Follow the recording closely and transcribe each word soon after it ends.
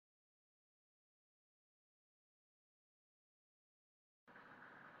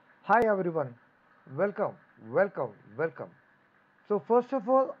Hi everyone, welcome, welcome, welcome. So first of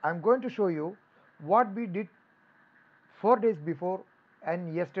all, I'm going to show you what we did 4 days before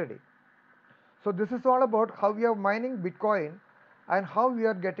and yesterday. So this is all about how we are mining Bitcoin and how we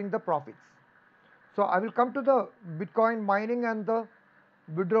are getting the profits. So I will come to the Bitcoin mining and the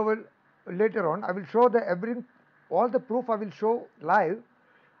withdrawal later on. I will show all the proof I will show live.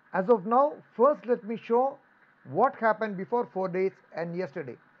 As of now, first let me show what happened before 4 days and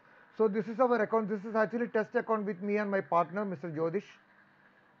yesterday. So this is our account. This is actually test account with me and my partner, Mr. Jodish.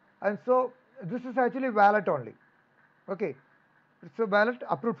 And so this is actually wallet only. Okay, it's a wallet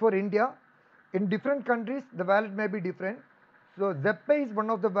approved for India. In different countries, the wallet may be different. So ZepPay is one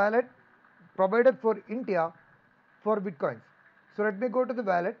of the wallet provided for India for Bitcoins. So let me go to the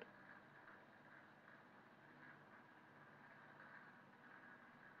wallet.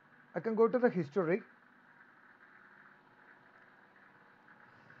 I can go to the history.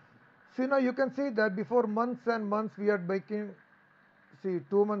 See, now you can see that before months and months we are making, see,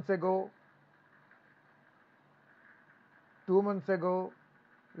 2 months ago, 2 months ago,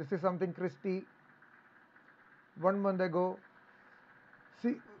 this is something Christie, 1 month ago,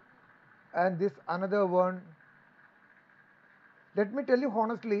 see, and this another one. Let me tell you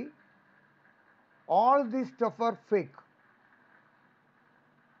honestly, all these stuff are fake.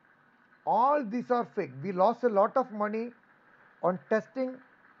 All these are fake. We lost a lot of money on testing,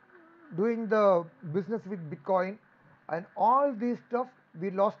 doing the business with Bitcoin, and all these stuff we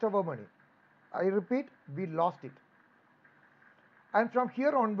lost our money. I repeat, we lost it. And from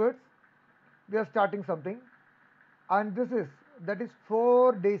here onwards, we are starting something, and that is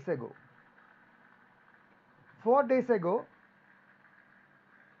 4 days ago. 4 days ago,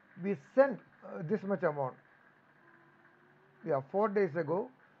 we sent this much amount. Yeah, 4 days ago,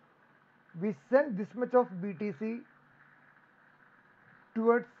 we sent this much of BTC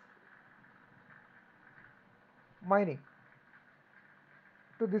towards mining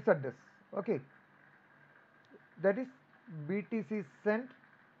to this address. Okay, that is BTC sent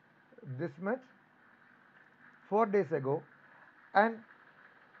this much 4 days ago. And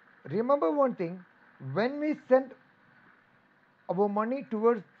remember one thing, when we send our money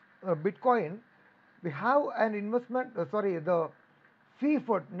towards Bitcoin, we have an investment, the fee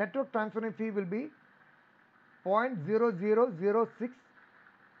for network transferring fee will be 0.0006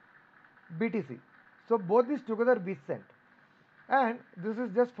 BTC. So both these together we sent. And this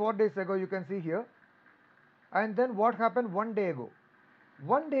is just 4 days ago, you can see here. And then what happened 1 day ago?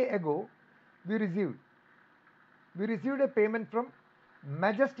 1 day ago, we received a payment from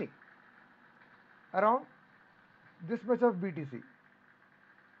Majestic around this much of BTC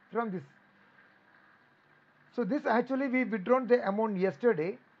from this. So this actually we withdrawn the amount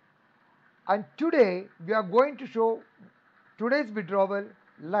yesterday, and today we are going to show today's withdrawal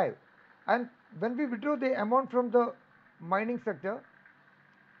live. And when we withdraw the amount from the mining sector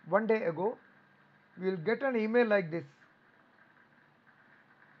 1 day ago, we will get an email like this.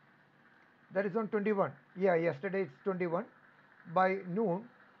 That is on 21. Yeah, yesterday it's 21. By noon,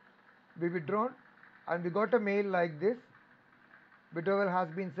 we withdrawn, and we got a mail like this. Withdrawal has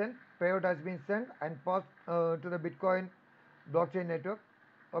been sent, payout has been sent and passed to the Bitcoin blockchain network.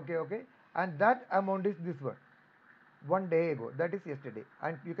 Okay, okay. And that amount is this 1 day ago. That is yesterday.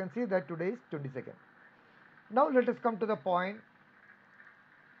 And you can see that today is 22nd. Now let us come to the point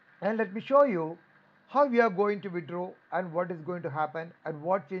and let me show you how we are going to withdraw and what is going to happen and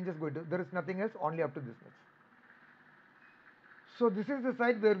what changes going to. There is nothing else, only up to this much. So this is the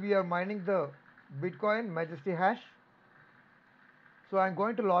site where we are mining the Bitcoin Majesty hash. So I'm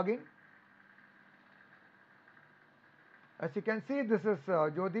going to log in. As you can see, this is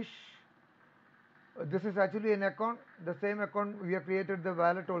Jodish. This is actually an account, the same account we have created the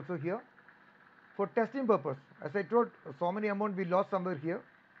wallet also here for testing purpose. As I told, so many amount we lost somewhere here.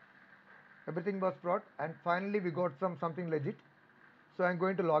 Everything was fraud, and finally we got something legit. So I'm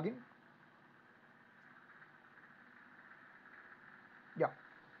going to log in. Yeah.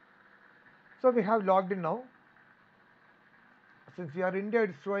 So we have logged in now. Since we are India,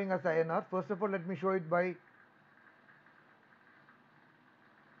 it's showing us INR. First of all, let me show it by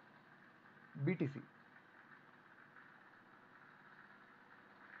BTC.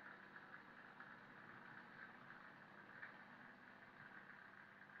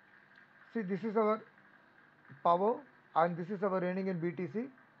 See, this is our power, and this is our earning in BTC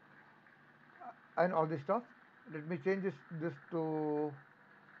and all this stuff. Let me change this to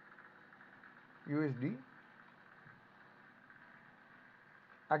USD.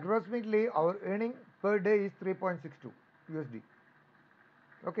 Approximately our earning per day is 3.62 USD.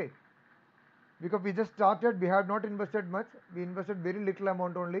 Okay. because we just started, we have not invested much, we invested very little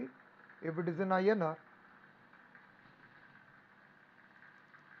amount only. If it is in INR,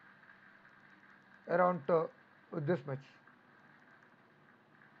 around this much,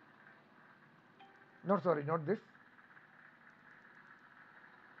 not sorry, not this,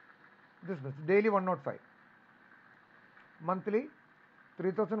 this much, daily 105, monthly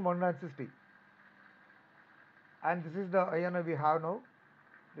 3160, and this is the INR we have now.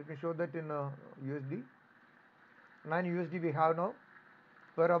 Let me show that in USD. 9 USD we have now,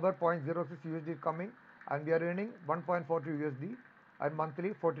 per hour 0.06 USD coming, and we are earning 1.42 USD and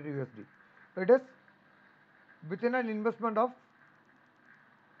monthly 42 USD. It is within an investment of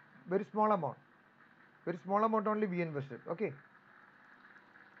very small amount only we invested. Okay,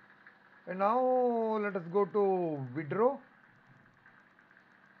 and now let us go to withdraw.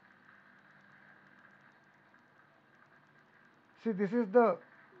 See, this is the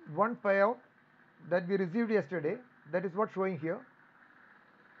one payout that we received yesterday. That is what showing here.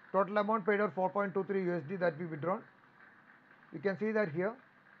 Total amount paid out 4.23 USD that we withdrawn. You can see that here,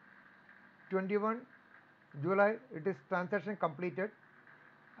 21 July, it is transaction completed,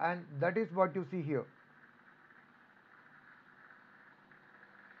 and that is what you see here.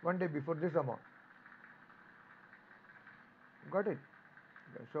 One day before this amount. Got it?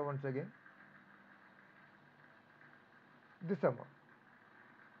 Show once again. This amount.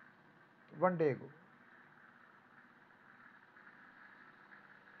 One day ago.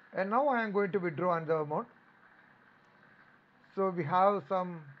 And now I am going to withdraw another amount. So we have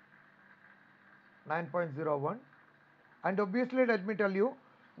some 9.01, and obviously let me tell you,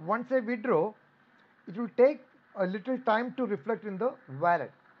 once I withdraw, it will take a little time to reflect in the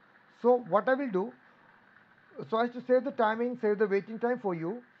wallet. So what I will do, so as to save the timing, save the waiting time for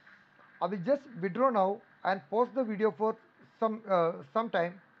you, I will just withdraw now and pause the video for some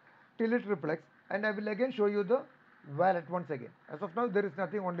time till it reflects, and I will again show you the wallet once again. As of now, there is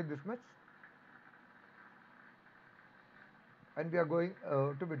nothing, only this much, and we are going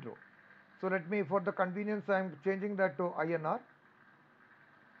to withdraw. So let me, for the convenience, I am changing that to INR.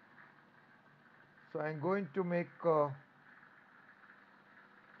 So I am going to make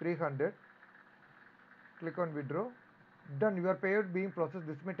 300. Click on withdraw. Done. Your payout being processed.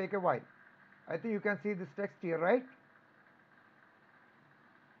 This may take a while. I think you can see this text here, right?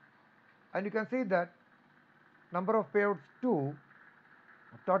 And you can see that number of payouts 2,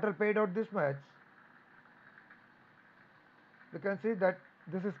 total paid out this much. You can see that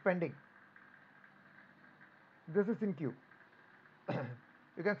this is pending. This is in queue.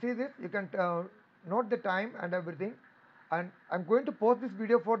 You can see this. You can note the time and everything. And I'm going to pause this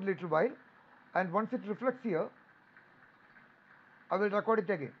video for a little while, and once it reflects here, I will record it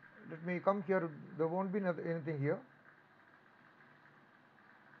again. Let me come here. There won't be anything here.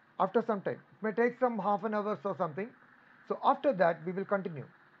 After some time, it may take some half an hour or something. So after that, we will continue.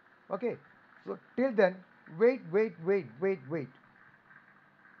 Okay. So till then, wait.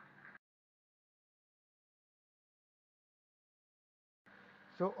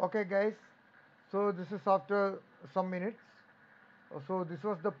 So okay, guys. So this is after some minutes. So this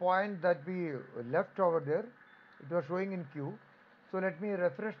was the point that we left over there. It was showing in queue. So let me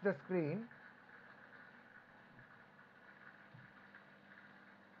refresh the screen.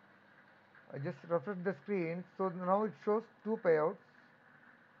 I just refreshed the screen. So now it shows 2 payouts.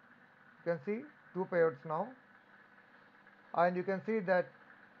 You can see 2 payouts now, and you can see that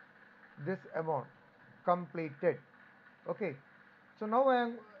this amount completed. Okay. So now I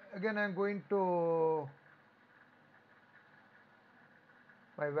am going to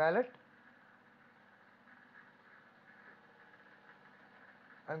my wallet.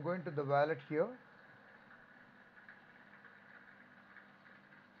 I'm going to the wallet here.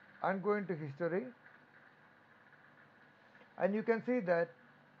 I'm going to history, and you can see that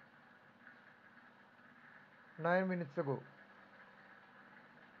 9 minutes ago,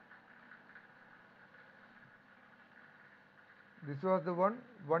 this was the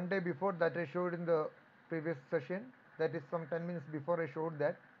one day before that I showed in the previous session. That is some 10 minutes before I showed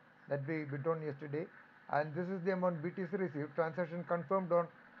that we withdrawn yesterday, and this is the amount BTC received, transaction confirmed on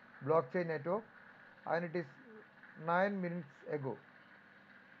blockchain network, and it is 9 minutes ago.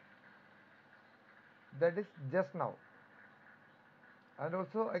 That is just now. And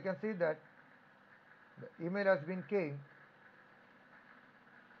also I can see that the email has been came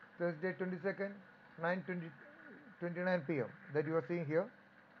Thursday 22nd 9:29 p.m. that you are seeing here.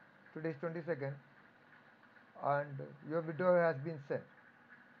 Today is 22nd, and your withdrawal has been sent.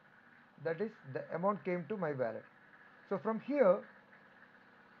 That is, the amount came to my wallet. So from here,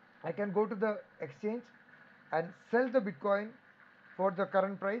 I can go to the exchange and sell the Bitcoin for the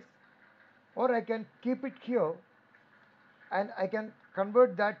current price, or I can keep it here and I can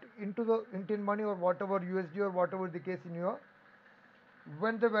convert that into the Indian money or whatever USD or whatever the case in your.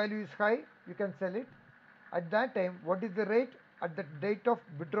 When the value is high, you can sell it. At that time, what is the rate at the date of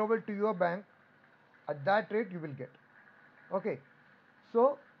withdrawal to your bank? At that rate, you will get. Okay.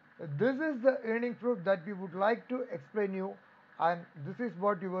 So this is the earning proof that we would like to explain you, and this is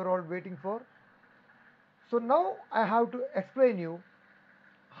what you were all waiting for. So now I have to explain you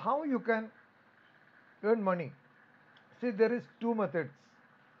how you can earn money. See, there is two methods.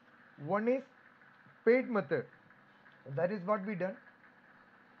 One is paid method. That is what we done.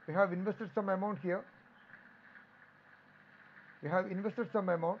 We have invested some amount here. We have invested some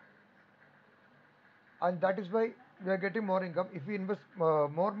amount, and that is why we are getting more income. If we invest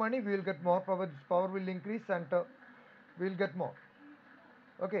more money, we will get more power. This power will increase, and we will get more.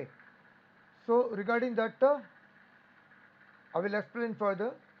 Okay. So regarding that, I will explain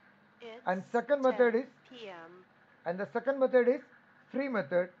further. And It's second method is 10 p.m. and the second method is free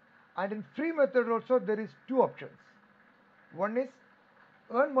method. And in free method also there is two options. One is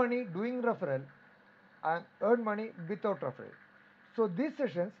earn money doing referral and earn money without referral. So these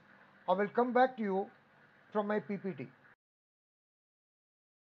sessions I will come back to you from my PPT.